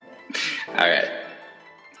All right.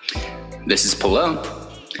 This is Polo.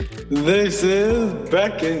 This is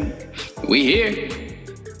Beckett. We here.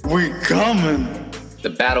 We coming. The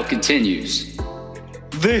battle continues.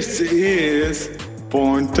 This is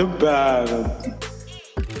Born to Battle.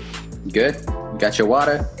 Good? You got your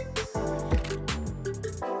water?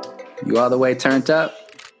 You all the way turned up?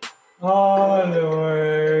 All the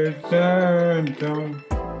way turned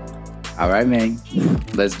up. All right, man.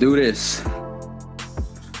 Let's do this.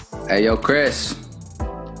 Hey, yo, Chris.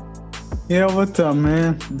 Yeah, what's up,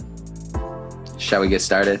 man? Shall we get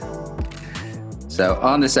started? So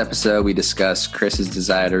on this episode, we discuss Chris's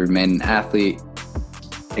desire to remain an athlete,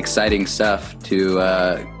 exciting stuff to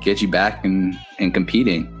get you back and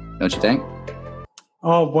competing, don't you think?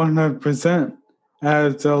 Oh, 100%.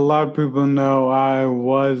 As a lot of people know, I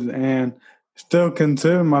was and still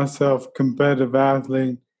consider myself a competitive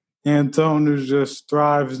athlete and someone who just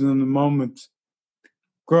thrives in the moments.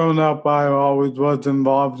 Growing up, I always was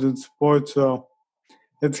involved in sports, so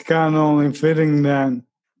it's kind of only fitting that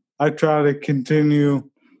I try to continue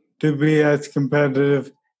to be as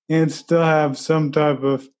competitive and still have some type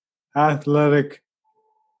of athletic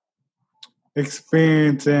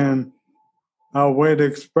experience and a way to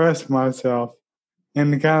express myself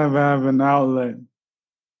and to kind of have an outlet.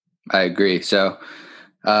 I agree. So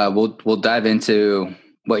we'll dive into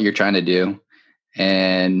what you're trying to do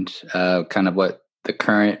and kind of what the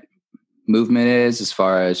current movement is as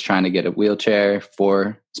far as trying to get a wheelchair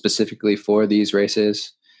specifically for these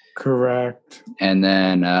races. Correct. And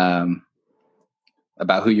then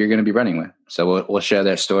about who you're going to be running with. So we'll share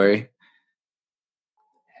that story.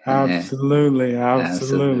 Absolutely.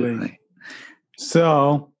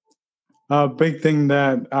 So a big thing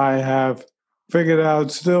that I have figured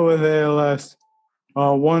out still with ALS,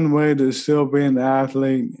 one way to still be an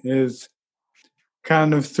athlete is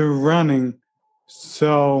kind of through running.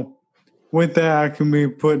 So with that, I can be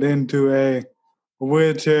put into a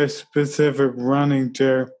wheelchair-specific running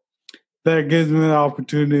chair that gives me the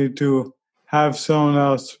opportunity to have someone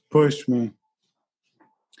else push me.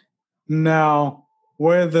 Now,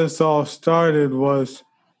 where this all started was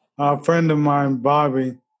a friend of mine,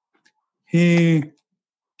 Bobby. He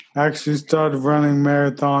actually started running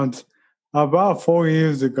marathons about 4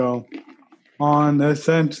 years ago on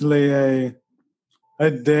essentially a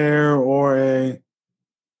dare or a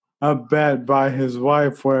bet by his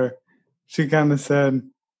wife where she kind of said,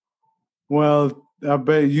 well, I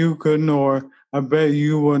bet you couldn't, or I bet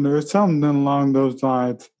you wouldn't, or something along those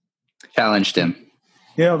lines. Challenged him.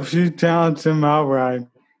 Yep, she challenged him outright.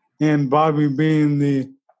 And Bobby, being the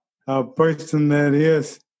person that he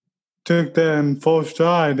is, took that in full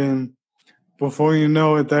stride. And before you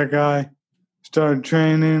know it, that guy started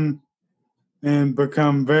training and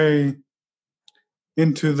become very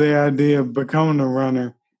into the idea of becoming a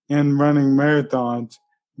runner and running marathons.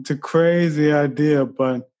 It's a crazy idea,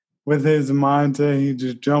 but with his mindset, he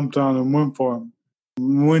just jumped on and went for it.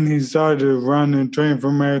 When he started to run and train for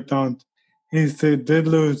marathons, he did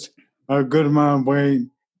lose a good amount of weight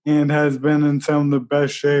and has been in some of the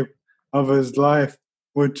best shape of his life,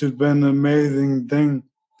 which has been an amazing thing.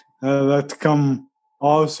 That's come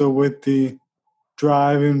also with the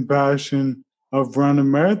drive and passion of running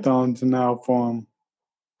marathons now for him.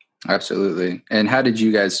 Absolutely. And how did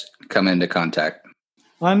you guys come into contact?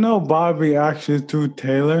 I know Bobby actually through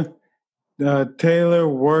Taylor. Taylor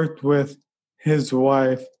worked with his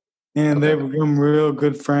wife, and they become real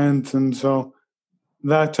good friends. And so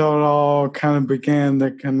that's how it all kind of began,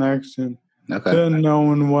 the connection to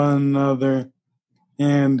knowing one another.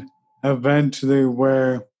 And eventually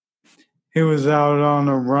where he was out on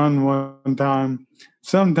a run one time,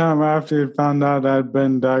 sometime after he found out I'd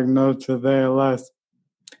been diagnosed with ALS.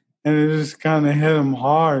 And it just kind of hit him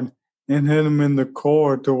hard and hit him in the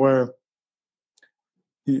core to where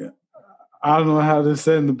I don't know how to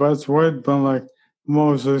say it in the best word, but like the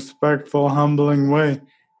most respectful, humbling way.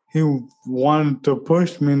 He wanted to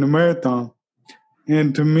push me in the marathon.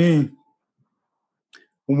 And to me,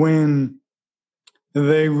 when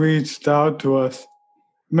they reached out to us,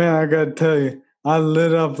 man, I got to tell you, I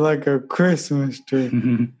lit up like a Christmas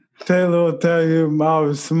tree. Taylor will tell you I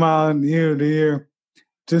was smiling ear to ear,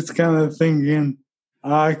 just kind of thinking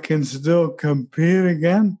I can still compete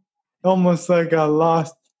again. Almost like I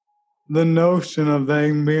lost the notion of that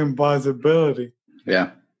even being possibility.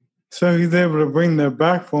 Yeah. So he's able to bring that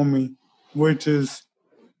back for me, which is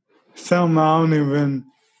something I don't even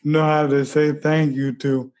know how to say thank you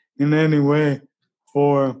to in any way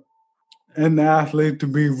for an athlete to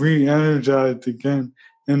be re-energized again.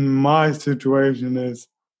 And my situation is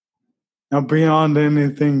beyond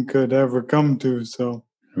anything could ever come to. So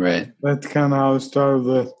right. That's kind of how it started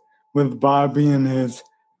with with Bobby and his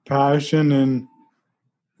passion and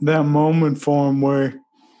that moment for him where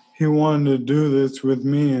he wanted to do this with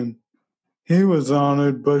me, and he was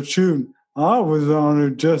honored, but shoot, I was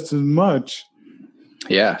honored just as much.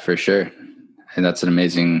 Yeah, for sure. And that's an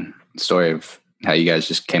amazing story of how you guys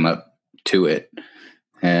just came up to it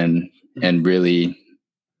and really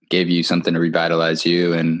gave you something to revitalize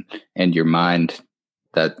you and your mind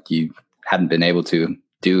that you hadn't been able to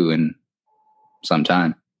do in some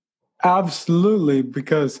time. Absolutely,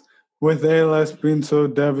 because with ALS being so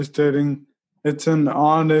devastating, it's an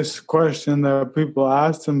honest question that people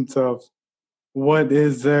ask themselves. What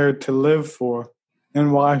is there to live for?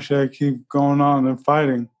 And why should I keep going on and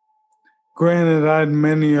fighting? Granted, I had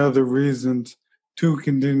many other reasons to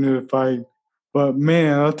continue to fight. But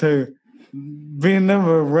man, I'll tell you, being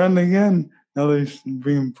never run again, at least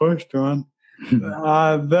being pushed to run,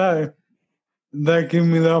 that gave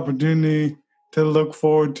me the opportunity to look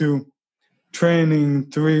forward to training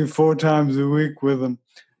 3-4 times a week with them.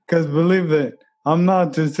 Because believe it, I'm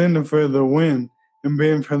not just in it for the win and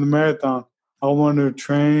being for the marathon. I want to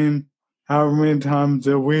train however many times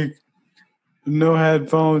a week. No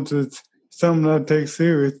headphones. It's something I take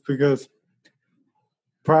serious because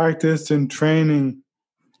practice and training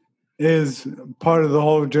is part of the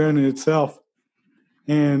whole journey itself.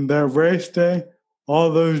 And that race day,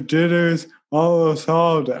 all those jitters, all those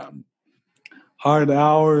hard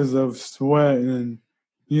hours of sweat and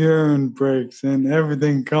urine breaks and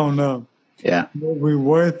everything coming up. Yeah. Will be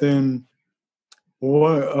worth it. And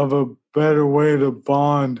what of a better way to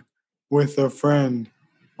bond with a friend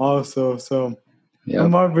also. So it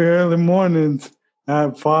might be early mornings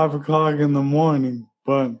at 5 o'clock in the morning,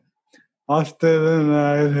 but I'll stay in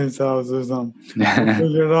at his house or something. We'll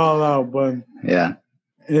figure it all out. But yeah,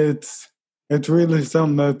 it's really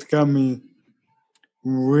something that's got me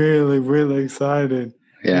really, really excited.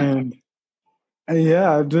 Yeah. And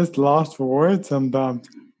yeah, I just lost for words sometimes.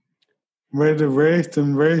 Ready to race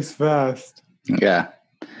and race fast. Yeah.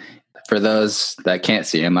 For those that can't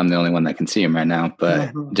see him, I'm the only one that can see him right now.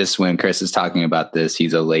 But just when Chris is talking about this,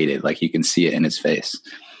 he's elated. Like you can see it in his face,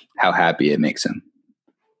 how happy it makes him.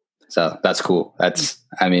 So that's cool.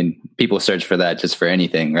 People search for that just for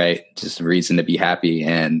anything, right? Just a reason to be happy.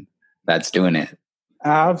 And that's doing it.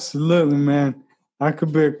 Absolutely, man. I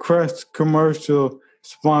could be a Crest commercial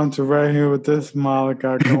sponsor right here with this smile I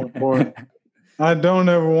got going for it. I don't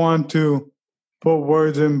ever want to put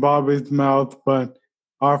words in Bobby's mouth, but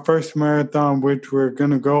our first marathon, which we're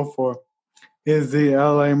going to go for, is the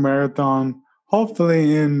LA Marathon,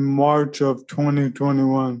 hopefully in March of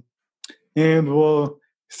 2021. And we'll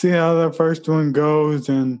see how that first one goes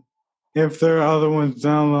and if there are other ones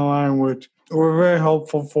down the line, which we're very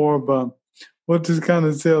hopeful for, but we'll just kind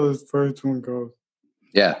of see how this first one goes.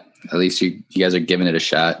 Yeah, at least you guys are giving it a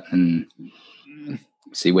shot and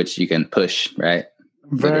see which you can push, right?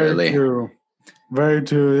 Very true. Very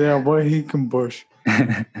true. Yeah, what he can push.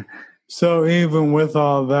 So even with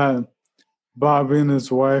all that, Bobby and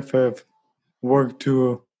his wife have worked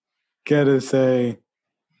to get us a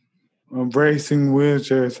racing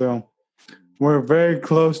wheelchair. So we're very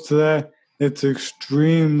close to that. It's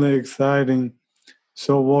extremely exciting.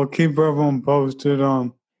 So we'll keep everyone posted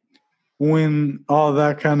on when all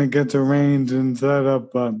that kind of gets arranged and set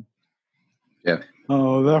up. But yeah,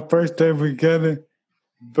 that first day we get it,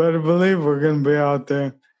 better believe we're going to be out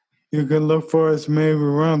there. You can look for us maybe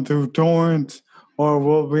run through Torrance, or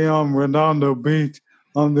we'll be on Redondo Beach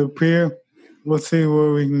on the pier. We'll see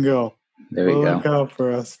where we can go. There we go. Look out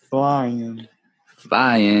for us flying.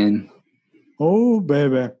 Oh,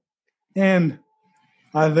 baby. And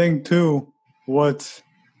I think, too, what's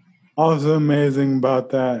also amazing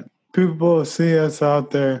about that, people see us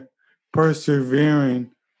out there persevering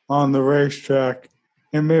on the racetrack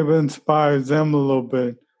and maybe inspires them a little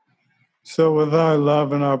bit. So with our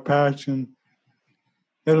love and our passion,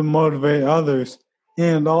 it'll motivate others.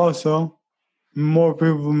 And also, more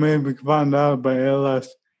people maybe find out about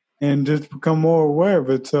ALS and just become more aware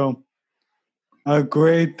of it. So a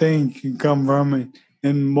great thing can come from it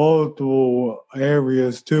in multiple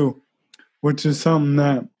areas too, which is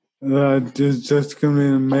something that is just going to be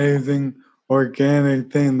an amazing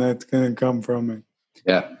organic thing that's going to come from it.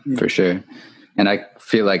 Yeah, for sure. And I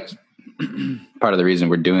feel like part of the reason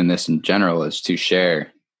we're doing this in general is to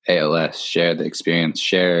share ALS, share the experience,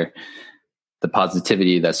 share the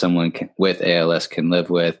positivity that someone with ALS can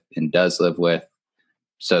live with and does live with.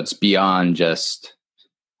 So it's beyond just,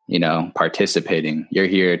 participating. You're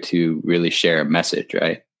here to really share a message,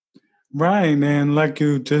 right? Right. And like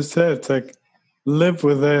you just said, it's like live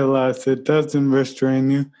with ALS. It doesn't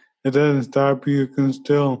restrain you. It doesn't stop you. You can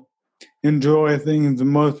still enjoy things that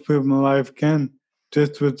most people in life can,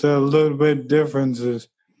 just with a little bit differences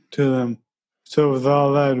to them. So with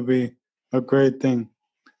all that, it'd be a great thing.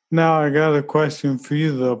 Now I got a question for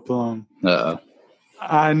you though, Plum. Uh-oh.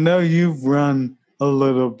 I know you've run a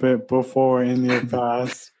little bit before in your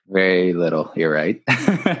past. Very little. You're right.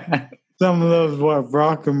 Some of those,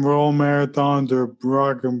 rock and roll marathons or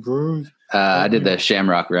rock and brews? I did the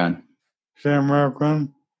Shamrock Run Shamrock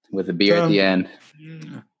Run? with a beer at the end.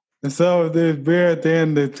 So there's beer at the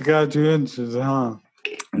end that's got you interested, huh?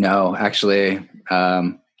 No, actually,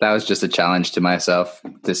 that was just a challenge to myself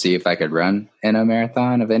to see if I could run in a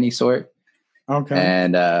marathon of any sort. Okay.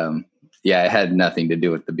 And yeah, it had nothing to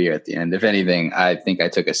do with the beer at the end. If anything, I think I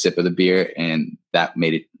took a sip of the beer and that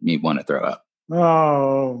made me want to throw up.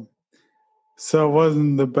 Oh, so it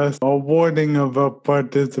wasn't the best awarding of a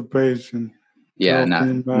participation. Yeah,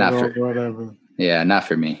 not for whatever. Yeah, not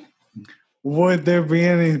for me. Would there be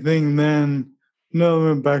anything then? No,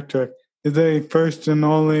 let me backtrack. Is there a first and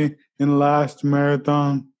only and last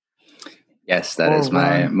marathon? Yes, that is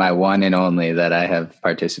my one and only that I have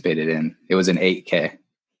participated in. It was an 8K.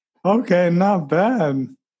 Okay, not bad.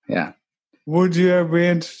 Yeah. Would you ever be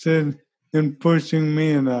interested in pushing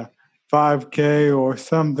me in a 5K or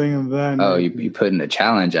something of that nature? Oh, you putting a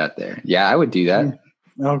challenge out there. Yeah, I would do that.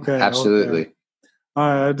 Okay. Absolutely. Okay. All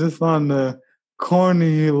right, I just wanted to corner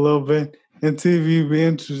you a little bit and see if you'd be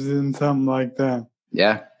interested in something like that.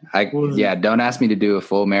 Yeah. Don't ask me to do a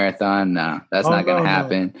full marathon. No, that's not going to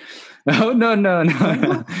happen. No. No.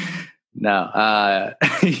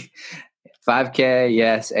 5K,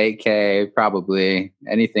 yes. 8K, probably.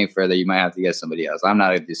 Anything further, you might have to get somebody else. I'm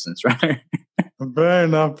not a distance runner. Fair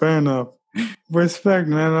enough. Respect,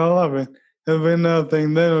 man. I love it. It'll be another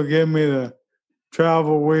thing. That'll get me to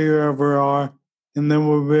travel wherever you are, and then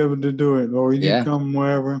we'll be able to do it. Or you come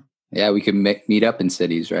wherever. Yeah, we could meet up in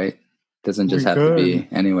cities, right? Doesn't just have to be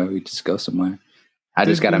anywhere. We just go somewhere. I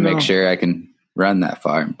just got to make sure I can run that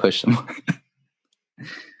far and push them.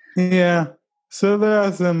 Yeah. So there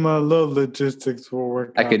are some little logistics we'll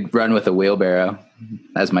work out. I could run with a wheelbarrow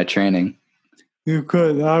as my training. You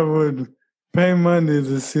could. I would pay money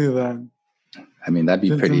to see that. I mean, that'd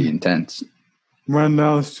be pretty intense. Run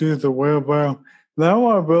down the street with a wheelbarrow. That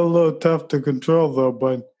might be a little tough to control, though,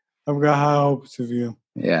 but I've got high hopes of you.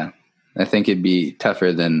 Yeah. I think it'd be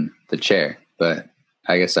tougher than the chair, but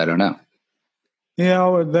I guess I don't know.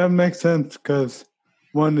 Yeah, that makes sense because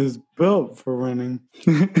one is built for running.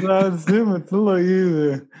 So I assume it's a little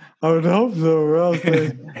easier. I would hope so, or else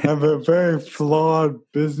they have a very flawed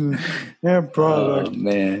business and product. Oh,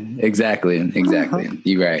 man. Exactly.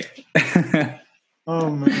 You're right. Oh,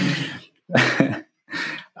 man.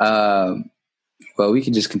 Well, we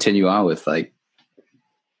can just continue on with like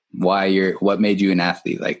what made you an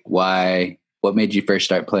athlete? Like what made you first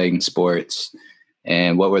start playing sports,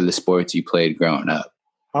 and what were the sports you played growing up?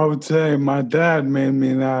 I would say my dad made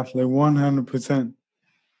me an athlete 100%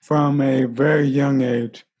 from a very young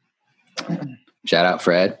age. Shout out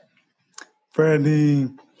Fred. Fred, he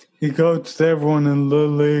coached everyone in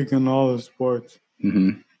Little League and all the sports.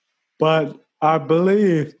 Mm-hmm. But I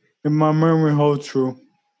believe, if my memory holds true,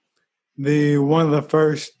 one of the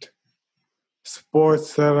first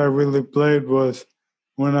sports that I really played was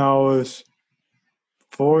when I was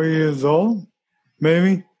 4 years old,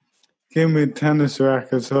 maybe. Gave me a tennis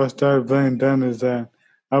racket, so I started playing tennis at,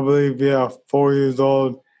 I believe, 4 years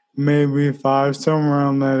old, maybe 5, somewhere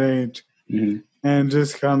around that age. Mm-hmm. And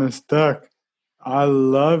just kind of stuck. I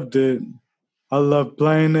loved it. I loved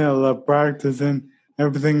playing it. I loved practicing,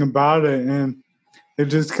 everything about it. And it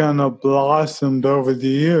just kind of blossomed over the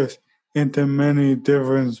years into many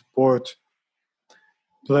different sports.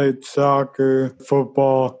 Played soccer,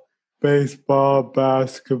 football, baseball,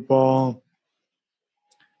 basketball.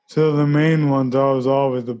 So the main ones I was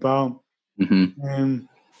always about. Mm-hmm. And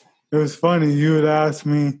it was funny, you would ask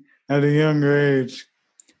me at a younger age,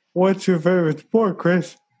 what's your favorite sport,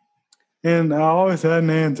 Chris? And I always had an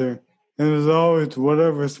answer. And it was always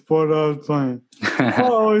whatever sport I was playing.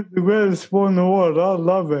 Oh, it's the greatest sport in the world. I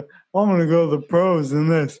love it. I'm going to go to the pros in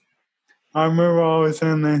this. I remember always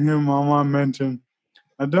saying to him, my mom mentioned,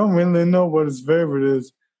 I don't really know what his favorite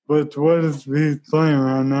is, but what is he's playing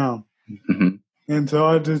right now. Mm-hmm. And so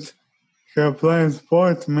I just kept playing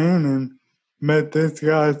sports, man, and met this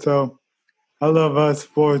guy. So I love how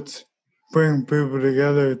sports bring people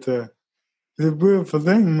together. It's a beautiful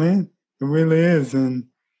thing, man. It really is. And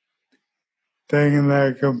taking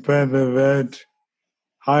that competitive edge,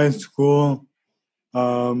 high school,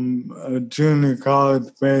 junior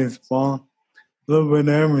college baseball, a little bit of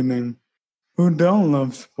everything. Who don't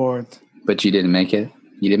love sports? But you didn't make it?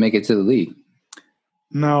 You didn't make it to the league?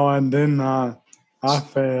 No, I did not. I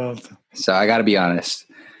failed. So I got to be honest.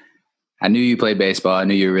 I knew you played baseball. I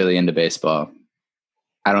knew you were really into baseball.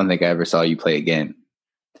 I don't think I ever saw you play a game.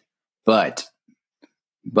 But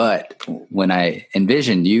when I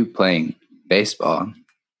envisioned you playing baseball,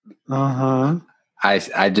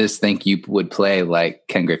 I just think you would play like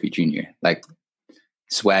Ken Griffey Jr., like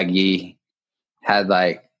swaggy, had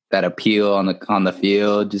like that appeal on the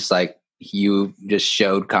field, just like you just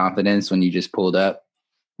showed confidence when you just pulled up.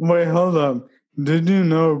 Wait, hold up. Did you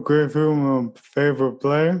know Griffey was my favorite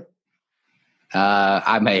player?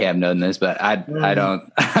 I may have known this, but I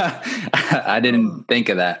don't. I didn't think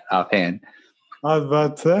of that offhand. I was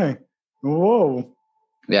about to say, whoa.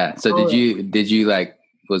 Yeah. So did you like,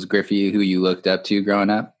 was Griffey who you looked up to growing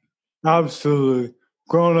up? Absolutely.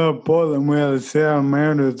 Growing up in Portland, we had the Seattle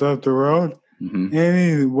Mariners up the road. Mm-hmm.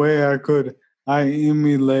 Any way I could, I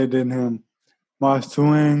emulated him. My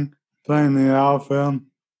swing, playing the outfield,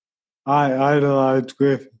 I idolized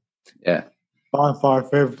Griffey. Yeah. By far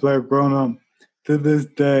favorite player growing up. To this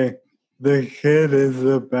day, the kid is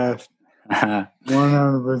the best.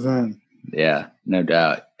 100%. Yeah, no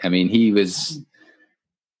doubt. I mean, he was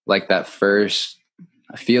like that first,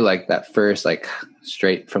 I feel like that first, like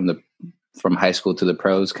straight from high school to the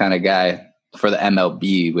pros kind of guy for the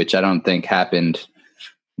MLB, which I don't think happened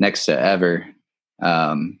next to ever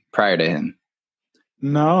prior to him.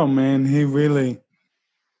 No, man, he really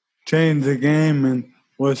changed the game and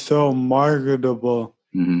was so marketable.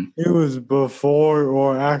 Mm-hmm. It was before,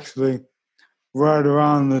 or actually right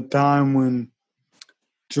around the time when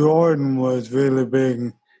Jordan was really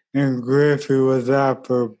big and Griffey was out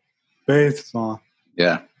for baseball.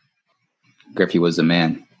 Yeah. Griffey was the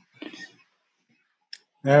man.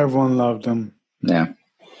 Everyone loved him. Yeah.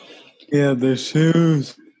 Yeah, the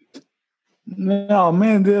shoes. No,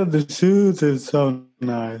 man, the shoes is so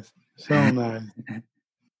nice. So nice.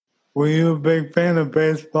 Were you a big fan of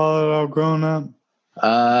baseball at all growing up?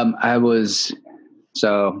 I was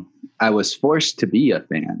forced to be a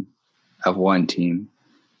fan of one team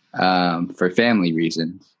for family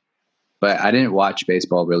reasons, but I didn't watch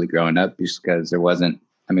baseball really growing up just because there wasn't.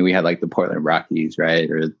 I mean, we had like the Portland Rockies, right,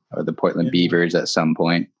 or the Portland Beavers at some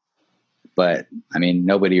point, but I mean,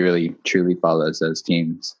 nobody really truly follows those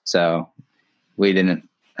teams, so we didn't.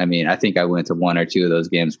 I mean, I think I went to one or two of those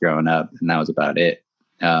games growing up, and that was about it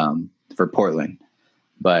for Portland,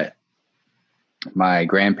 but my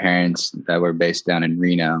grandparents that were based down in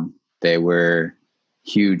Reno, they were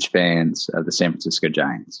huge fans of the San Francisco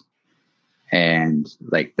Giants. And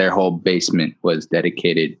like their whole basement was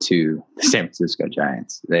dedicated to the San Francisco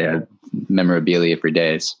Giants. They had memorabilia for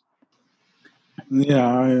days.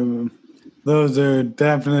 Yeah, those are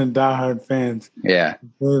definite diehard fans. Yeah. To say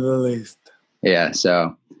the least. Yeah.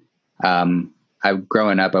 So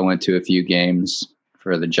growing up, I went to a few games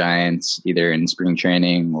for the Giants, either in spring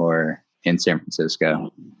training or in San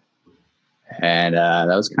Francisco. And that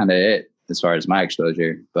was kind of it as far as my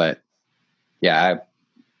exposure. But yeah,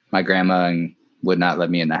 my grandma would not let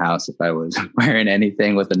me in the house if I was wearing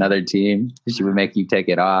anything with another team. She would make you take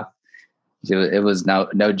it off. It was no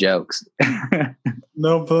jokes.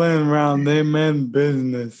 No playing around. They meant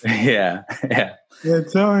business. Yeah.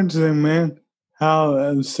 It's so interesting, man,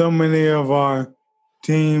 how so many of our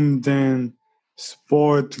teams and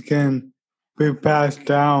sports can be passed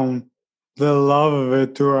down, the love of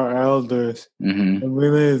it, to our elders. Mm-hmm. It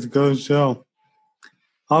really is go show.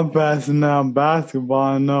 I'm passing down basketball,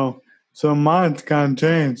 I know. So mine's kind of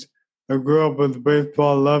changed. I grew up with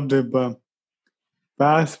baseball, loved it, but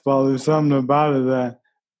basketball, there's something about it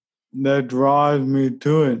that draws me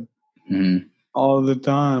to it all the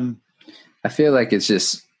time. I feel like it's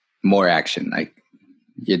just more action. Like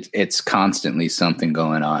it's constantly something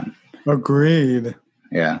going on. Agreed.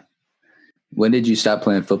 Yeah. When did you stop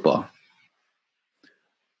playing football?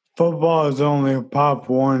 Football is only Pop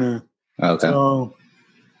Warner. Okay. So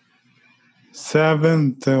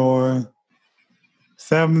seventh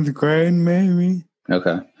grade, maybe.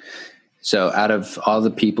 Okay. So out of all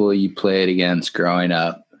the people you played against growing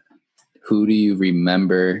up, who do you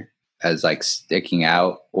remember as like sticking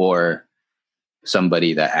out, or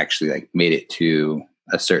somebody that actually like made it to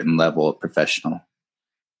a certain level of professional?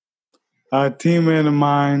 A teammate of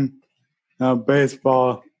mine,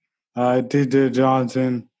 baseball, DJ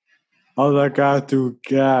Johnson, all that guy threw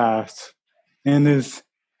gas, and his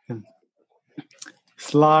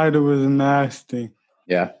slider was nasty.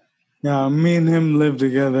 Yeah. Yeah, me and him lived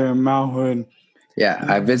together in Mount Hood. Yeah,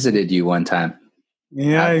 I visited you one time.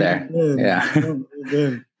 Yeah, out there. Did. Yeah. He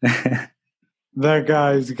did. That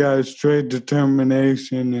guy's got straight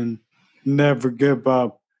determination and never give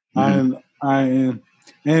up. I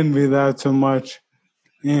envy that so much.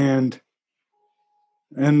 and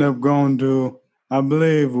ended up going to, I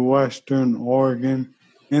believe, Western Oregon,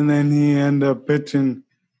 and then he ended up pitching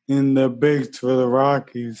in the bigs for the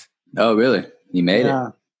Rockies. Oh, really? He made it. Yeah,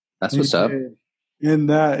 That's he what's up. did. And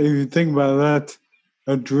that, if you think about that,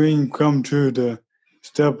 a dream come true to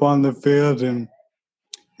step on the field, and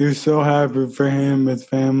you're so happy for him, his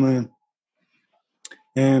family,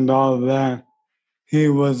 and all of that. He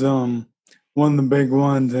was one of the big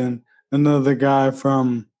ones, and another guy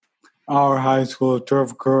from our high school,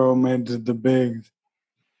 Trevor Curl, made it to the bigs.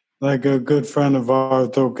 Like a good friend of ours,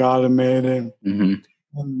 Okada, made it. Mm-hmm.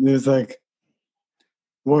 And it's like,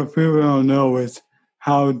 what people don't know is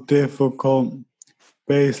how difficult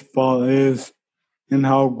baseball is and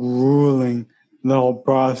how grueling the whole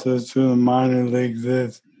process through the minor leagues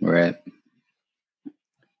is. Right.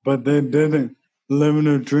 But they didn't. Living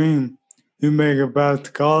a dream. You make it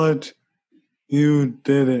past college, you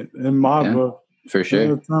did it. In my book, for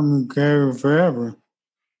sure. That's something you carry forever.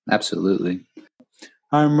 Absolutely.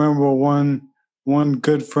 I remember one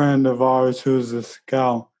good friend of ours who's a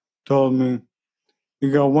scout told me,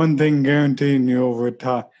 you got one thing guaranteed and you'll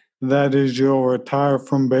retire. That is, you'll retire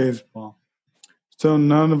from baseball. So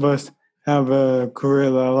none of us have a career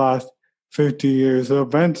that lasts 50 years. So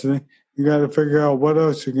eventually, you got to figure out what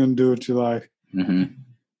else you're going to do with your life.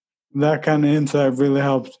 Mm-hmm. That kind of insight really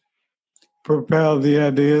helps propel the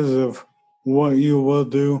ideas of what you will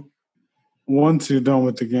do once you're done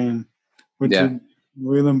with the game, which is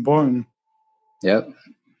really important. Yep.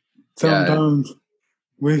 Sometimes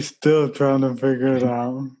we still trying to figure it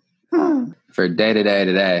out. For day to day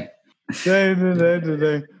today. Day to day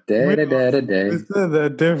today. Day to day today. We said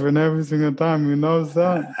that different every single time. You notice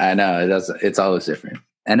that? I know. It's always different.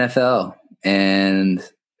 NFL and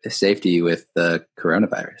safety with the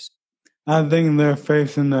coronavirus. I think they're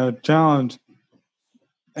facing a challenge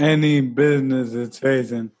any business is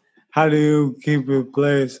facing. How do you keep your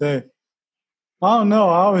players safe? I don't know.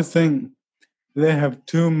 I always think they have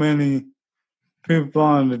too many people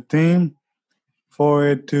on the team for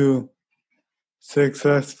it to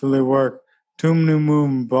successfully work. Too many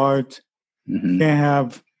moving parts. Mm-hmm. Can't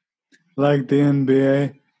have, like the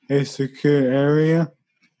NBA, a secure area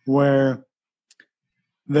where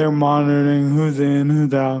they're monitoring who's in,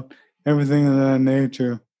 who's out, everything of that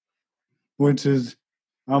nature, which is,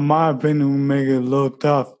 in my opinion, will make it a little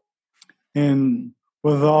tough. And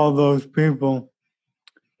with all those people,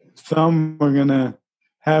 some are going to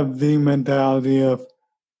have the mentality of,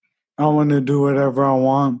 I want to do whatever I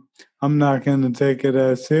want. I'm not going to take it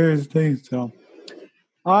as seriously. So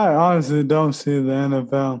I honestly don't see the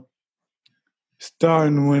NFL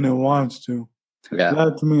starting when it wants to. Yeah.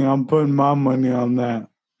 That's me. I'm putting my money on that.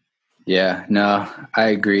 Yeah, no, I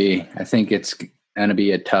agree. I think it's going to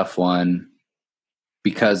be a tough one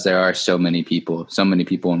because there are so many people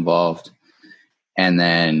involved. And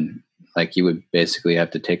then, like, you would basically have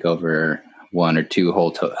to take over one or two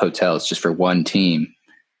whole hotels just for one team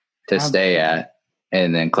to stay at,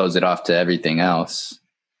 and then close it off to everything else.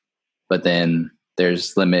 But then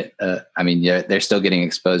there's limit. They're still getting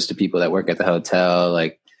exposed to people that work at the hotel.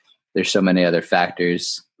 Like, there's so many other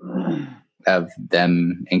factors of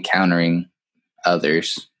them encountering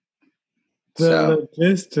others. The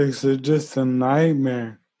logistics are just a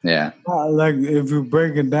nightmare. Yeah. Like, if you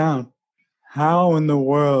break it down, how in the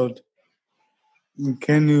world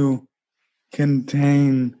can you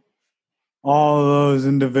contain all those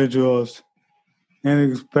individuals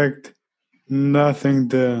and expect nothing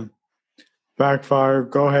to backfire,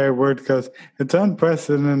 go hayward? Because it's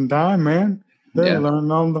unprecedented time, man. They're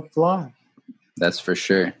learning on the fly. That's for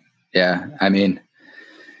sure. Yeah. I mean,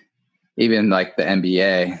 even like the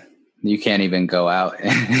NBA, you can't even go out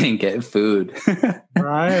and get food.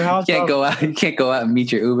 Right? You can't go out. You can't go out and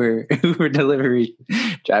meet your Uber delivery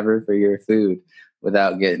driver for your food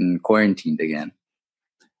without getting quarantined again.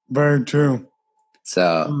 Very true.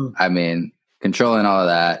 So, I mean, controlling all of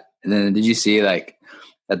that. And then did you see like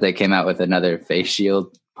that they came out with another face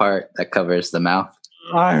shield part that covers the mouth?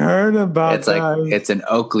 I heard about it's that. Like, it's an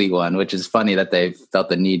Oakley one, which is funny that they felt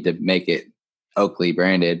the need to make it Oakley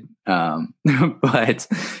branded. But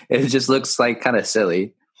it just looks like kind of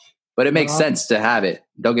silly, but it makes sense to have it.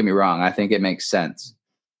 Don't get me wrong. I think it makes sense,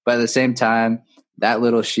 but at the same time, that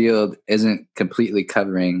little shield isn't completely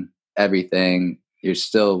covering everything. There's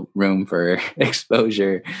still room for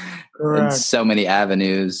exposure. Correct. In so many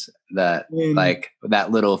avenues that like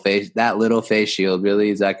that little face shield really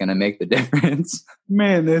is that going to make the difference?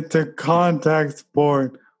 Man, it's a contact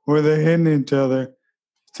sport where they're hitting each other.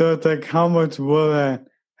 So it's like, how much will that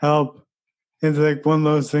help? It's like one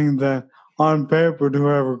of those things that on paper,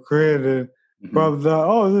 whoever created it probably thought,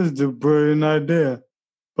 oh, this is a brilliant idea.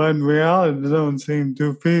 but in reality, it don't seem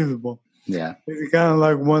too feasible. Yeah. It's kind of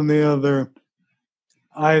like one of the other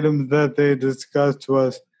items that they discussed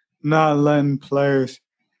was not letting players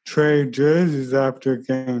trade jerseys after a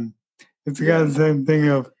game. It's got the same thing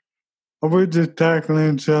of we're just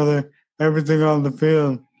tackling each other, everything on the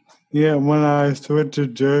field. Yeah, when I switch a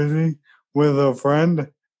jersey with a friend,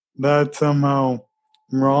 that's somehow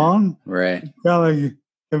wrong. Right. Kind of like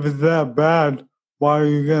if it's that bad, why are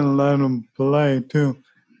you gonna let them play too?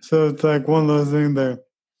 So it's like one of those things that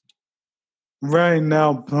right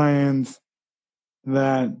now plans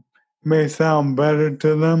that may sound better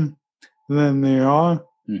to them than they are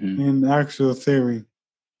in actual theory.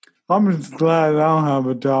 I'm just glad I don't have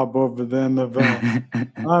a job over the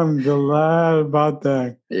NFL. I'm glad about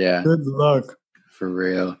that. Yeah. Good luck. For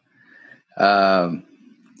real. Honestly,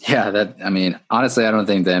 I don't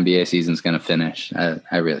think the NBA season's going to finish.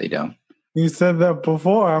 I really don't. You said that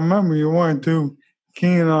before. I remember you weren't too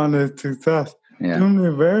keen on its success. Yeah. Too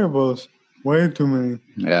many variables. Way too many.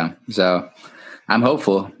 Yeah. So I'm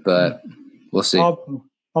hopeful, but we'll see.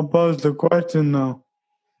 I'll pose the question, though.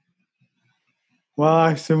 Well,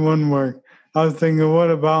 actually, wouldn't work. I was thinking, what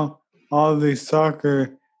about all these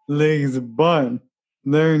soccer leagues, but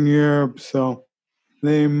they're in Europe, so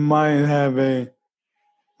they might have a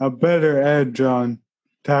better edge on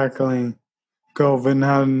tackling COVID and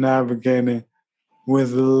how to navigate it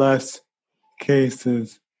with less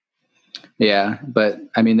cases. Yeah, but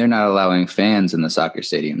I mean, they're not allowing fans in the soccer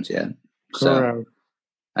stadiums yet. Correct. So,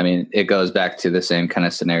 I mean, it goes back to the same kind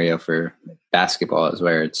of scenario for basketball, is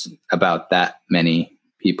where it's about that many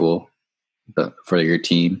people for your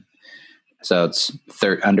team. So it's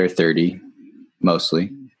under 30,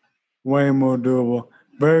 mostly. Way more doable.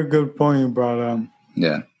 Very good point you brought up.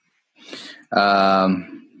 Yeah.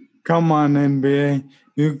 Come on, NBA.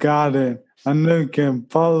 You got it. I know you can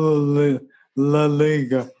follow La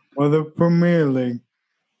Liga or the Premier League.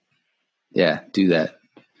 Yeah, do that.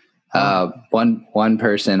 One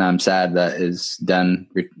person I'm sad that is done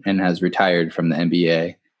and has retired from the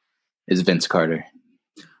NBA is Vince Carter.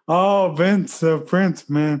 Oh, Vince Prince,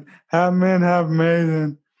 man. Have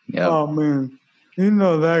amazing. Yep. Oh, man. You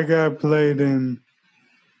know that guy played in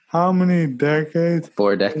how many decades?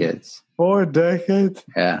 4 decades. 4 decades?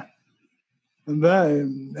 Yeah.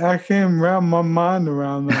 I can't wrap my mind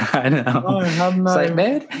around that. I know. It's like,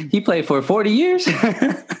 man, he played for 40 years.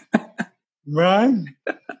 Right?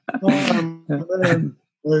 Man,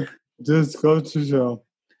 it just goes to show.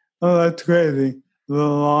 Oh, that's crazy. The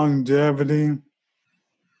longevity.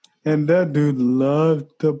 And that dude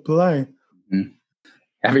loved to play.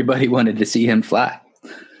 Everybody wanted to see him fly.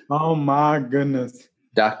 Oh, my goodness.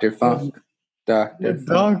 Dr. Funk.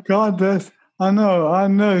 Dunk contest. I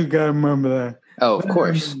know you got to remember that. Oh, of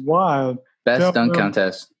course. Wild. Best dunk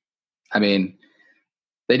contest. I mean,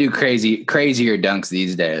 they do crazier dunks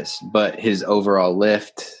these days, but his overall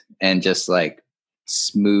lift and just like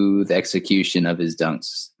smooth execution of his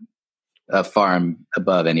dunks far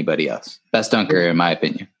above anybody else. Best dunker, in my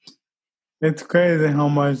opinion. It's crazy how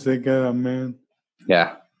much they get up, man.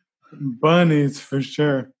 Yeah. Bunnies for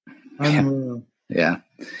sure. Unreal. Yeah.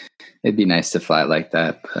 It'd be nice to fly like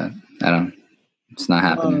that, but it's not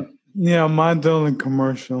happening. Yeah, mine's only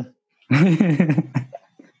commercial.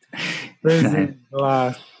 Business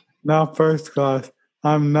class, not first class.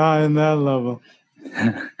 I'm not in that level.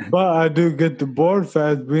 But I do get the board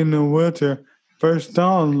fast being in a wheelchair. First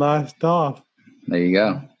on, last off. There you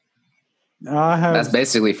go. That's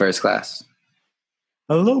basically first class.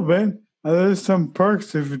 A little bit. There's some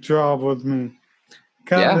perks if you travel with me.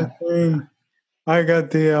 Kind of thing. I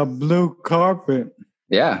got the blue carpet.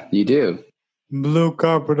 Yeah, you do. Blue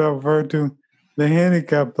carpet I refer to. The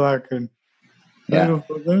handicap placard. Yeah.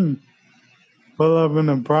 Beautiful thing. Pull up in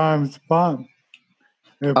a prime spot.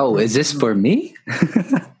 Is this for me?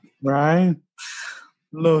 Right?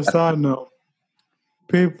 Little side note.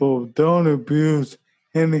 People don't abuse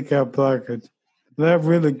handicap placards. That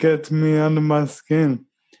really gets me under my skin.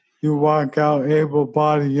 You walk out,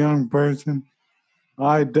 able-bodied young person.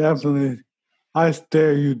 I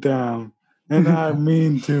stare you down. And I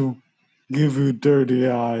mean to give you dirty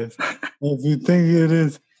eyes. If you think it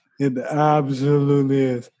is, it absolutely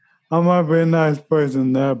is. I might be a nice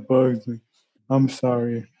person. That bugs me. I'm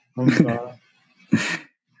sorry.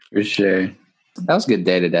 For sure. That was a good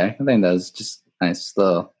day today. I think that was just a nice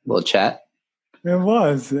little chat. It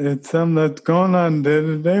was. It's something that's going on day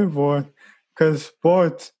to day for. Because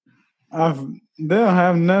sports, they don't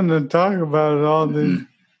have nothing to talk about at all. These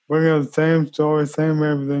bring up the same story, same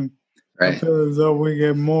everything. Right. I feel as though we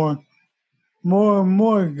get more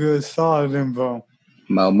good, solid info.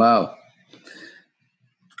 Mo.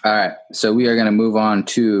 All right. So we are going to move on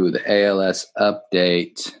to the ALS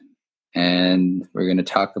update, and we're going to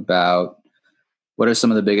talk about what are some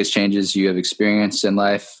of the biggest changes you have experienced in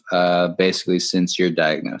life, basically since your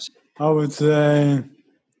diagnosis. I would say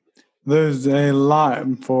there's a lot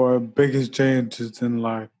for biggest changes in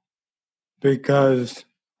life because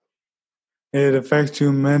it affects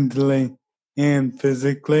you mentally and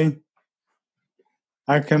physically.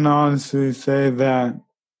 I can honestly say that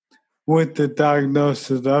with the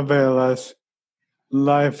diagnosis of ALS,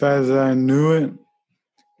 life as I knew it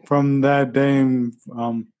from that day and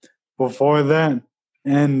before that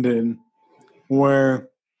ended, where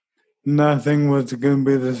nothing was going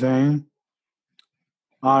to be the same.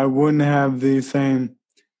 I wouldn't have the same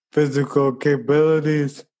physical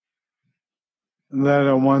capabilities that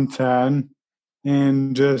I once had,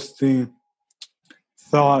 and just the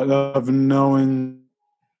thought of knowing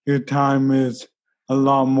your time is a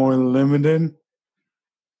lot more limited,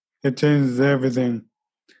 it changes everything.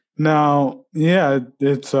 Now, yeah,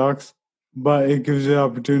 it sucks, but it gives you the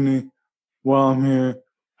opportunity while I'm here.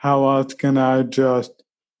 How else can I adjust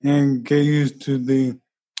and get used to the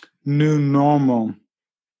new normal?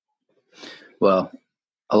 Well,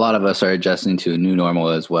 a lot of us are adjusting to a new normal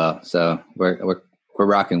as well. So we're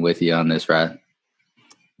rocking with you on this, right?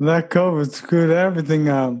 That COVID screwed everything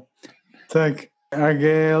up. It's like I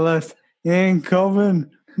get ALS and COVID.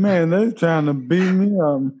 Man, they're trying to beat me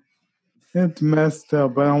up. It's messed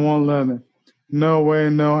up, but I won't let it. No way,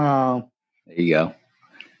 no how. There you go.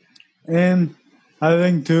 And I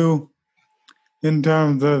think too, in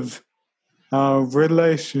terms of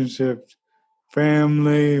relationships,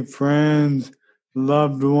 family, friends,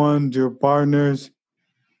 loved ones, your partners,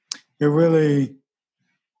 it really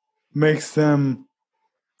makes them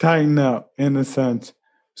tighten up in a sense.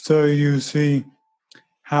 So you see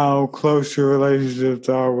how close your relationships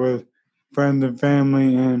are with friends and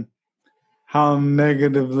family and how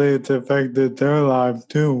negatively it's affected their life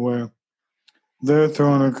too, where they're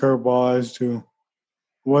throwing a curveball as to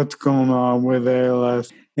what's going on with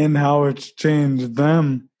ALS and how it's changed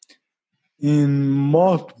them in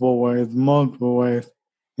multiple ways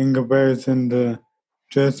in comparison to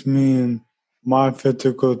just me and my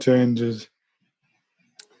physical changes.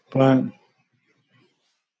 But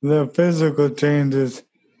the physical changes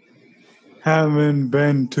haven't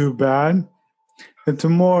been too bad. It's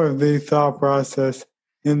more of the thought process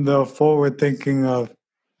in the forward thinking of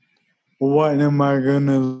what am I going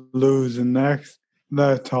to lose next?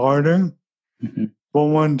 That's harder. Mm-hmm. But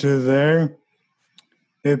once you're there,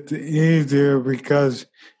 it's easier because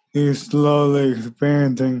you're slowly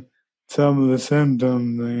experiencing some of the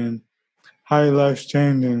symptoms and how your life's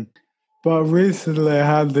changing. But recently I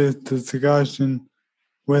had this discussion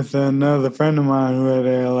with another friend of mine who had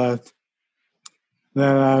ALS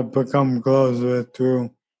that I've become close with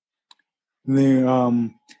through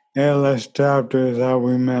the ALS chapters that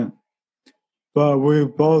we met. But we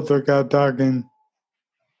both got talking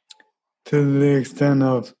to the extent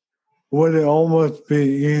of would it almost be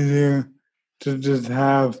easier to just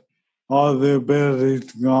have all the abilities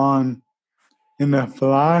gone in a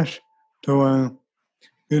flash to where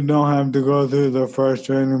you don't have to go through the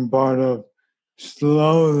frustrating part of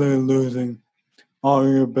slowly losing all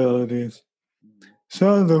your abilities.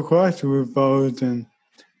 So the question we posed and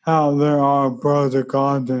how there are pros and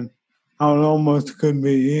cons and how it almost could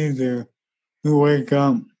be easier to wake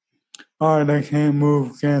up, all right, I can't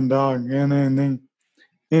move, can't talk, can't anything,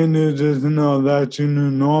 and you just know that's your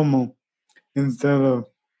new normal instead of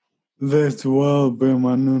this will be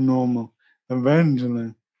my new normal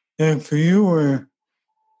eventually. If you were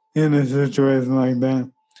in a situation like that,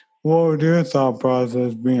 what would your thought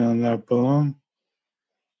process be on that, Balloon?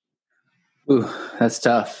 Ooh, that's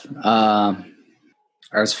tough.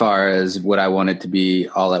 As far as what I want it to be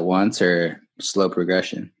all at once or slow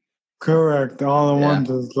progression. Correct. All at Yeah. once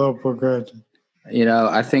is slow progression.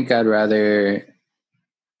 I think I'd rather,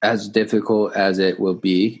 as difficult as it will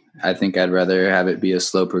be, I think I'd rather have it be a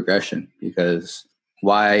slow progression, because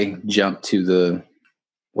why jump to the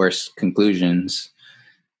worst conclusions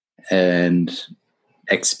and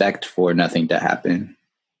expect for nothing to happen?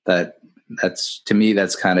 That's to me,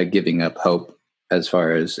 that's kind of giving up hope as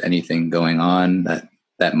far as anything going on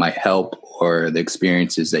that might help, or the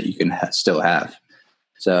experiences that you can still have.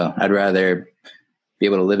 So I'd rather be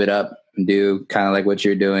able to live it up and do kind of like what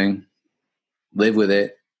you're doing, live with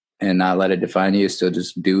it and not let it define you. Still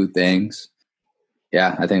just do things.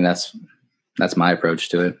 Yeah, I think that's my approach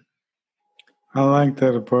to it. I like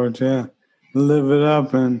that approach, yeah. Live it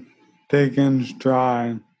up and take in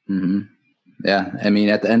stride. Mm-hmm. Yeah, I mean,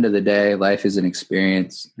 at the end of the day, life is an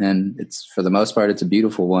experience, and it's, for the most part, it's a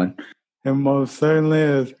beautiful one. It most certainly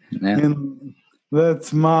is. Yeah. And that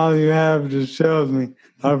smile you have just shows me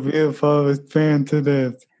how beautiful of experience it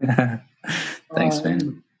is. Thanks,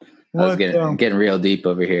 man. I was What, getting real deep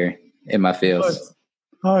over here in my feels.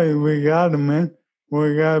 oh, we got it, man.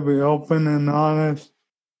 We got to be open and honest.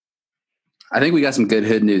 I think we got some good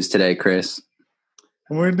hood news today, Chris.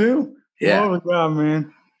 We do? Yeah. What we got,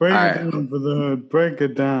 man? Break All it right. down for the hood. Break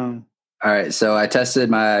it down. All right. So I tested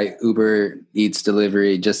my Uber Eats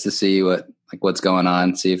delivery just to see what's going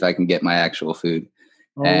on, see if I can get my actual food.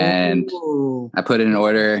 And I put in an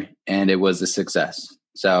order and it was a success.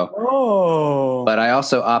 So, but I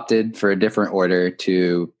also opted for a different order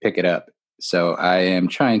to pick it up. So I am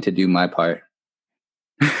trying to do my part.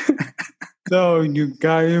 So you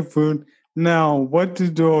got your food. Now, what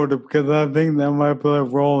did you order? Because I think that might play a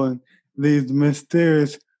role in these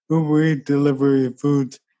mysterious Uber Eats delivery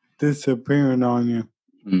foods disappearing on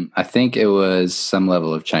you. I think it was some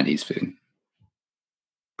level of Chinese food.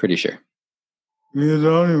 Pretty sure. You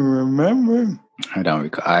don't even remember? I don't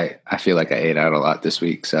recall. I feel like I ate out a lot this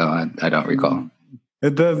week, so I don't recall.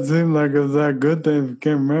 It doesn't seem like it's that good that you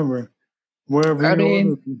can't remember. Wherever I you mean,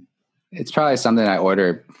 ordered. It's probably something I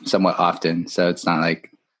order somewhat often, so it's not like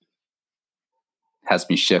has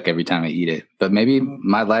me shook every time I eat it. But maybe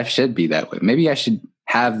my life should be that way. Maybe I should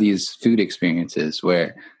have these food experiences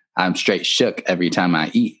where I'm straight shook every time I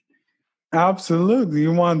eat. Absolutely.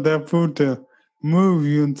 You want that food to move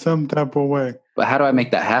you in some type of way. But how do I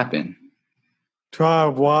make that happen? Try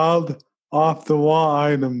wild, off-the-wall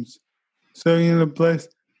items. So you're in a place,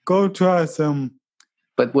 go try some.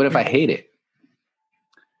 But what if I hate it?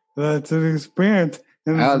 That's an experience.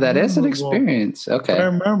 Oh, that is an experience. Okay. I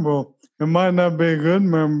remember. It might not be a good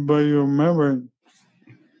memory, but you remember it.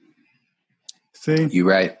 See? You're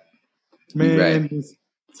right. Man, right. Just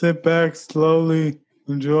sit back, slowly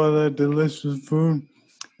enjoy that delicious food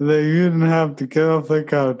that you didn't have to get off the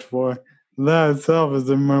couch for. That itself is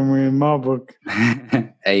a memory in my book.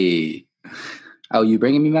 Hey. Oh, you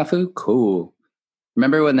bringing me my food? Cool.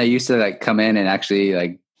 Remember when they used to come in and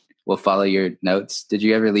actually will follow your notes? Did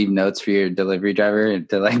you ever leave notes for your delivery driver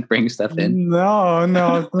to bring stuff in? No,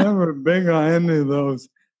 it's never big on any of those.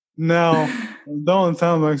 Now, don't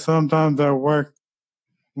sound like sometimes at work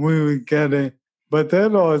we would get it, but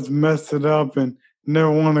they'd always mess it up and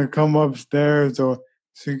never want to come upstairs or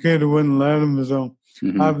security wouldn't let them. So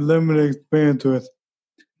I have limited experience with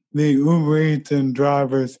the Uber Eats and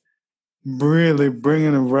drivers really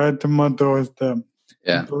bringing it right to my doorstep.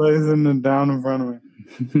 Yeah. Blazing it down in front of me.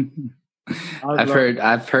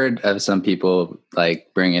 I've heard of some people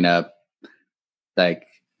bringing up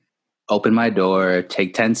open my door,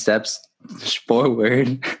 take 10 steps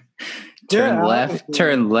forward, turn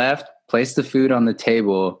left, place the food on the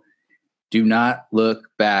table, do not look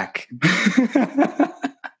back.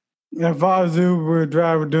 If I was Uber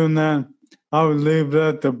driver doing that, I would leave it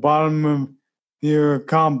at the bottom of your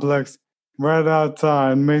complex right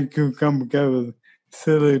outside and make you come together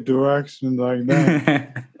silly directions like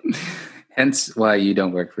that. Hence why you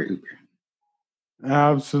don't work for Uber.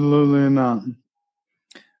 Absolutely not.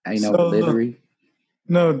 I know delivery.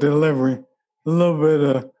 No delivery. A little bit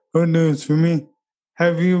of good news for me.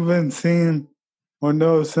 Have you been seeing or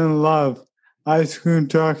noticing a lot of ice cream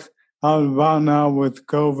trucks out about now with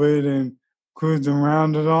COVID and cruising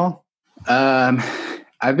around at all?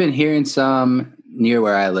 I've been hearing some near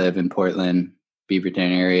where I live in Portland,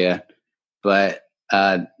 Beaverton area, but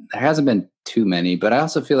there hasn't been too many. But I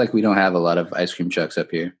also feel like we don't have a lot of ice cream trucks up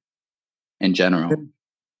here in general.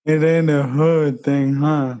 It ain't a hood thing,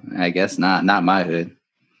 huh? I guess not. Not my hood.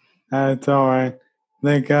 That's all right.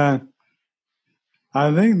 I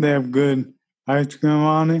think they have good ice cream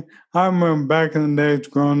on it. I remember back in the days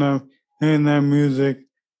growing up, hearing that music,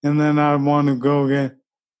 and then I'd want to go get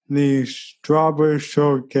the strawberry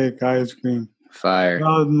shortcake ice cream. Fire. That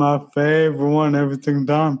was my favorite one every single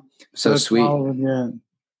time. So that's sweet.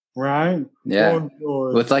 Right? Yeah.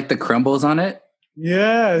 With the crumbles on it?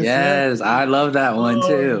 Yes. I love that one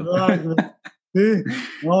too. Exactly. See,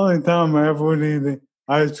 the only time I ever would eat the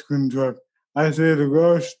ice cream truck, I see the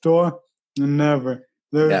grocery store and never.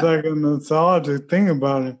 There's a nostalgic thing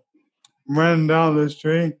about it. Running down the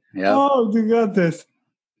street. Yep. Oh, you got this.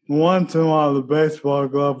 Once in a while, the baseball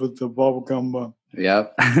glove with the bubblegum bun.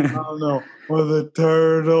 Yep. I don't know. Or the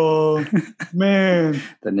turtle. Man,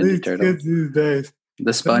 the Ninja Turtle. Kids these days.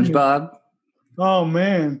 The SpongeBob. Oh,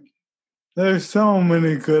 man. There's so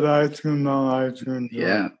many good ice cream on ice cream trucks.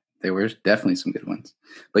 Yeah, there were definitely some good ones.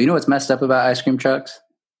 But you know what's messed up about ice cream trucks?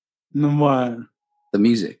 What? The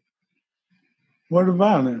music. What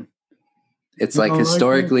about it? It's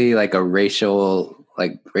historically a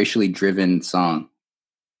racially driven song.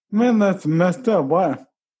 Man, that's messed up. Why?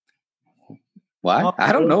 Why?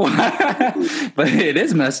 I don't know why, but it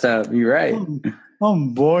is messed up. You're right.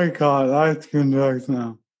 I'm boycott ice cream trucks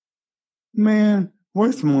now. Man,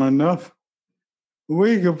 we're smart enough.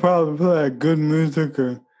 We could probably play good music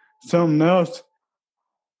or something else.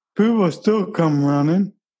 People still come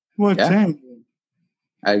running. What Yeah, change?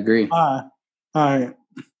 I agree. All right.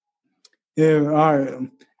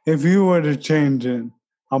 If you were to change it,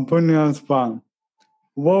 I'm putting you on the spot.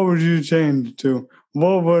 What would you change to?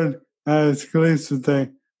 What would, as Khalees would say,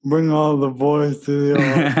 bring all the boys to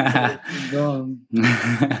the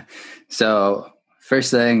So,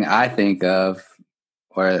 first thing I think of,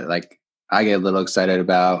 or like I get a little excited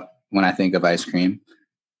about when I think of ice cream,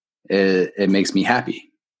 it makes me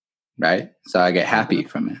happy, right? So I get happy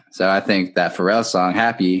from it. So I think that Pharrell song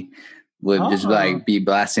 "Happy" would just like be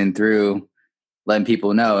blasting through, letting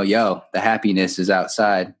people know, yo, the happiness is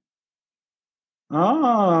outside.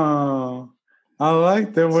 Oh, I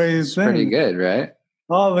like the way you think. Pretty good, right?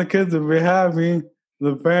 All the kids will be happy.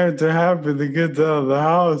 The parents are happy. The kids out of the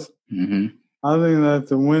house. Mm-hmm. I think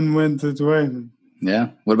that's a win-win situation. Yeah.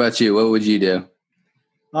 What about you? What would you do?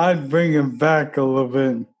 I'd bring it back a little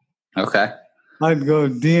bit. Okay. I'd go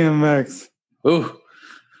DMX. Ooh.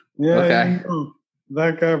 Yeah, okay. You know,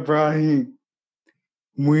 that guy brought heat.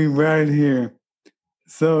 We right here.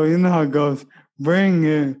 So you know how it goes. Bring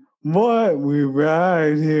it. What? We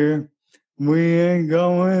right here. We ain't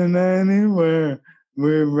going anywhere.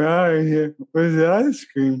 We're right here. Where's the ice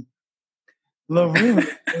cream? Love him.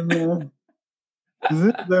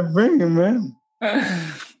 They're bringing, man.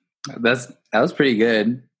 That was pretty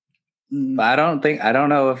good. But I don't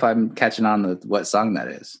know if I'm catching on what song that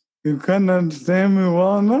is. You couldn't understand me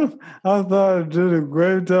well enough. I thought I did a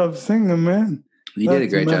great job singing, man. You did a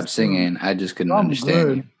great job singing. I just couldn't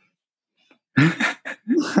understand you.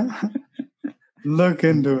 Look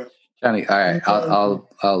into it. Johnny, all right,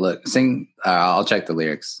 I'll look. Sing. I'll check the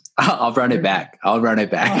lyrics. I'll run it back. All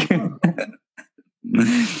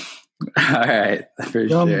right, for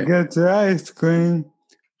Come sure. get your ice cream.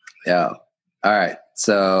 Yeah. All right.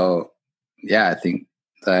 So, yeah, I think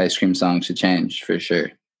the ice cream song should change for sure.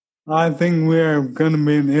 I think we are going to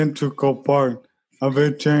be an integral part of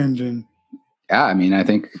it changing. Yeah, I mean, I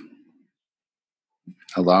think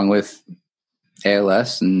along with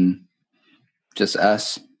ALS and just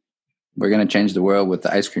us, we're going to change the world with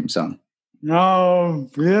the ice cream song. Oh,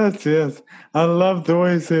 yes. I love the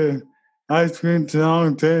way you say ice cream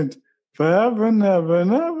song change forever, never,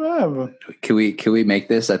 ever. Can we make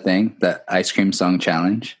this a thing, the ice cream song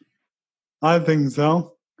challenge? I think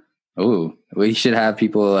so. Ooh, we should have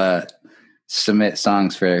people submit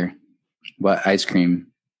songs for what the ice cream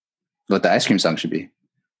song should be.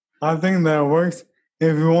 I think that works.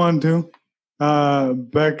 If you want to,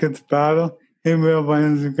 Beckett's Battle, hit me up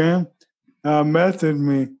on Instagram, message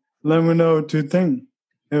me, let me know what you think.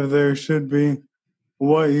 If there should be,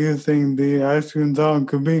 what you think the ice cream song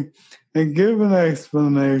could be, and give an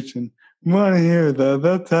explanation. We want to hear that.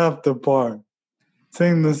 That's half the part.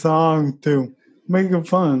 Sing the song too. Make it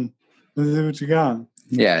fun. Let's see what you got.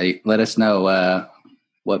 Yeah, let us know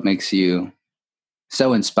what makes you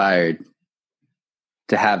so inspired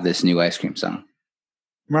to have this new ice cream song.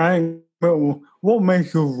 Right? But what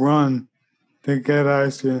makes you run to get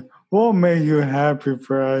ice cream? What makes you happy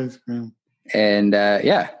for ice cream? And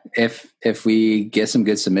if we get some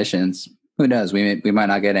good submissions, who knows? We might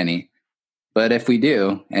not get any, but if we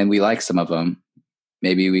do and we like some of them,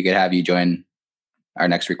 maybe we could have you join our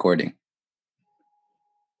next recording.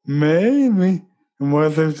 Maybe.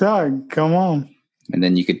 Worth a shot. Come on. And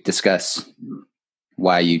then you could discuss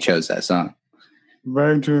why you chose that song.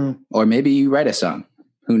 Very true. Or maybe you write a song.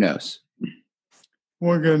 Who knows?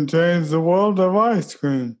 We're going to change the world of ice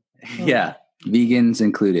cream. Yeah. Vegans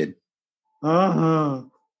included. Uh-huh.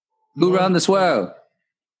 Who run this world?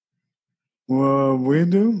 Well, we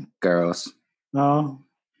do. Girls. No.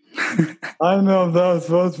 I don't know if that was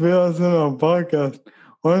supposed to be us in our podcast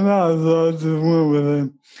or not, so I just went with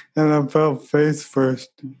it. And I felt face first.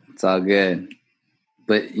 It's all good.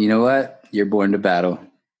 But you know what? You're born to battle.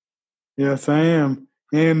 Yes, I am.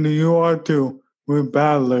 And you are too. We're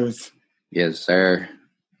battlers. Yes, sir.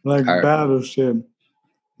 Like battleship.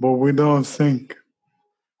 But we don't sink.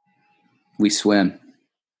 We swim.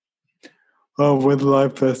 Oh, with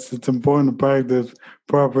life vests, it's important to practice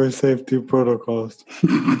proper safety protocols.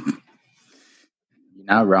 You're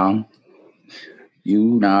not wrong.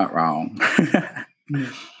 You not wrong.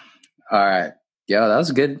 All right. Yo, that was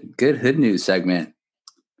a good hood news segment.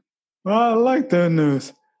 Well, I like the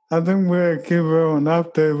news. I think we're keep everyone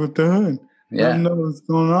updated with the hood. Yeah. Let them know what's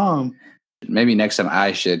going on. Maybe next time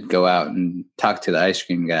I should go out and talk to the ice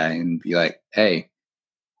cream guy and be like, hey,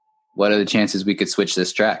 what are the chances we could switch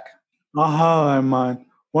this track? I'll holler at mine.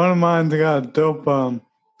 One of mine's got dope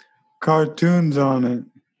cartoons on it.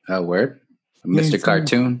 Oh, word? Mr.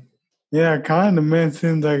 Cartoon? Yeah, kind of man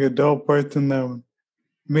seems like a dope person that would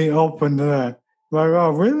be open to that. Like,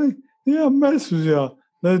 oh, really? Yeah, mess with y'all.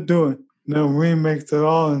 Let's do it. Then remix it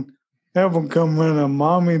all and everyone come in,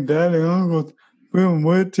 mommy, daddy, uncles, film,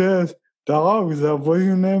 witches, dogs, what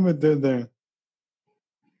you name it, they're there.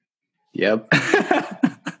 Yep.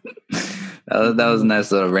 that was a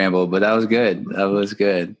nice little ramble, but that was good. That was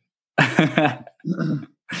good. I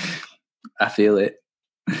feel it.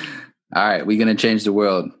 All right, we're going to change the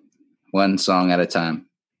world one song at a time.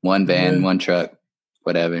 One van, one truck,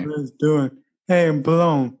 whatever. Let's do it. Hey,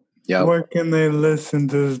 Blown, where can they listen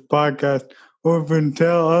to this podcast? Or even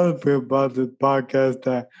tell other people about this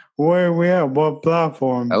podcast? Where are we at? What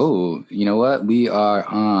platforms? Oh, you know what? We are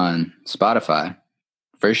on Spotify,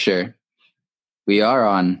 for sure. We are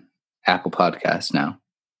on Apple Podcasts now.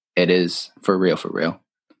 It is for real, for real.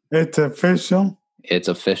 It's official? It's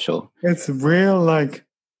official. It's real, like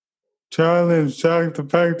Charlie and Shock the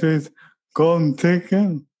Factory's golden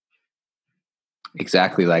ticket?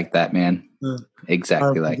 Exactly like that, man.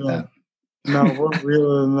 Exactly like that. No, we're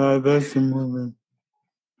realer than that. That's the movement.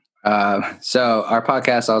 So our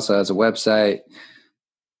podcast also has a website.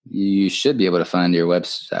 You should be able to find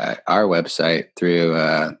our website through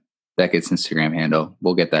Beckett's Instagram handle.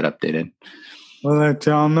 We'll get that updated. We'll let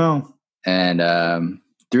y'all know. And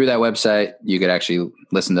through that website, you could actually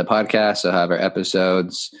listen to the podcast. So have our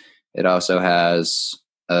episodes. It also has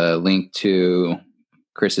a link to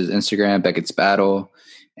Chris's Instagram, Beckett's Battle.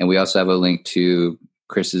 And we also have a link to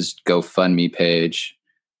Chris's GoFundMe page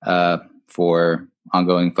for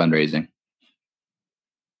ongoing fundraising.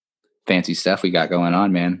 Fancy stuff we got going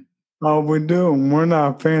on, man. Oh, we do. We're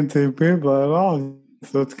not fancy people at all,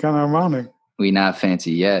 so it's kind of ironic. We not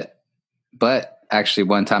fancy yet. But actually,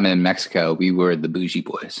 one time in Mexico, we were the bougie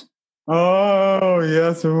boys. Oh,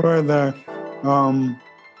 yes, we were there.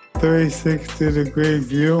 360-degree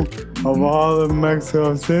view of all of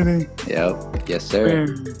Mexico City. Yep. Yes, sir.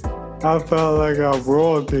 And I felt like I was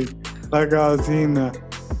royalty, like I was eating a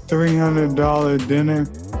 $300 dinner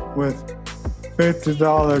with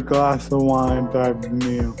 $50 glass of wine type of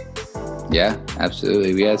meal. Yeah,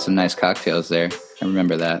 absolutely. We had some nice cocktails there. I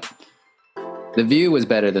remember that. The view was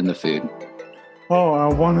better than the food. Oh,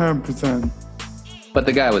 100%. But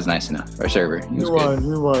the guy was nice enough. Our server. He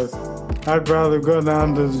was. I'd rather go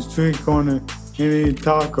down to the street corner and eat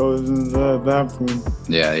tacos instead of that food.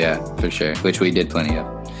 Yeah, for sure. Which we did plenty of.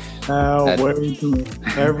 Way too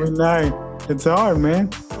much. Every night. It's hard, man.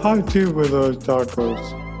 How cheap were those tacos?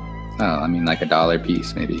 Oh, I mean, like $1 a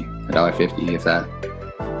piece, maybe $1.50, if that.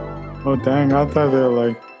 Oh, dang! I thought they were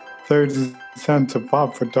like 30 cents a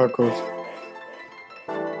pop for tacos.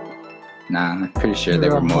 Nah, I'm pretty sure they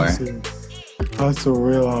were more. That's a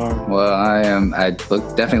real hard. Well, I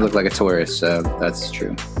definitely look like a tourist, so that's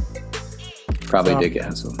true. Probably did get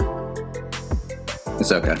hustled.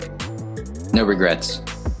 It's okay. No regrets.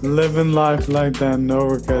 Living life like that, no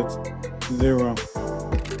regrets. Zero.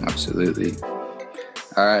 Absolutely.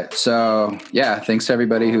 All right. So, yeah, thanks to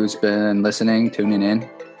everybody who's been listening, tuning in,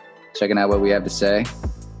 checking out what we have to say.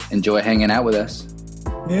 Enjoy hanging out with us.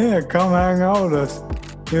 Yeah, come hang out with us.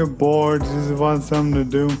 You're bored, just want something to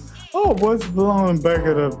do. Oh, what's blowing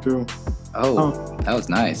Beckett up to? Oh, that was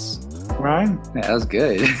nice. Right? Yeah, that was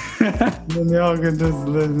good. Then y'all can just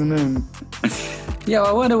listen in. Yo,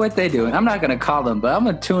 I wonder what they're doing. I'm not going to call them, but I'm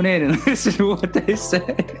going to tune in and listen to what they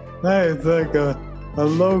say. Hey, it's like a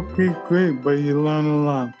low-key creep, but you learn a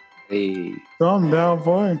lot. Hey. So I'm down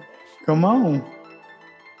for it. Come on.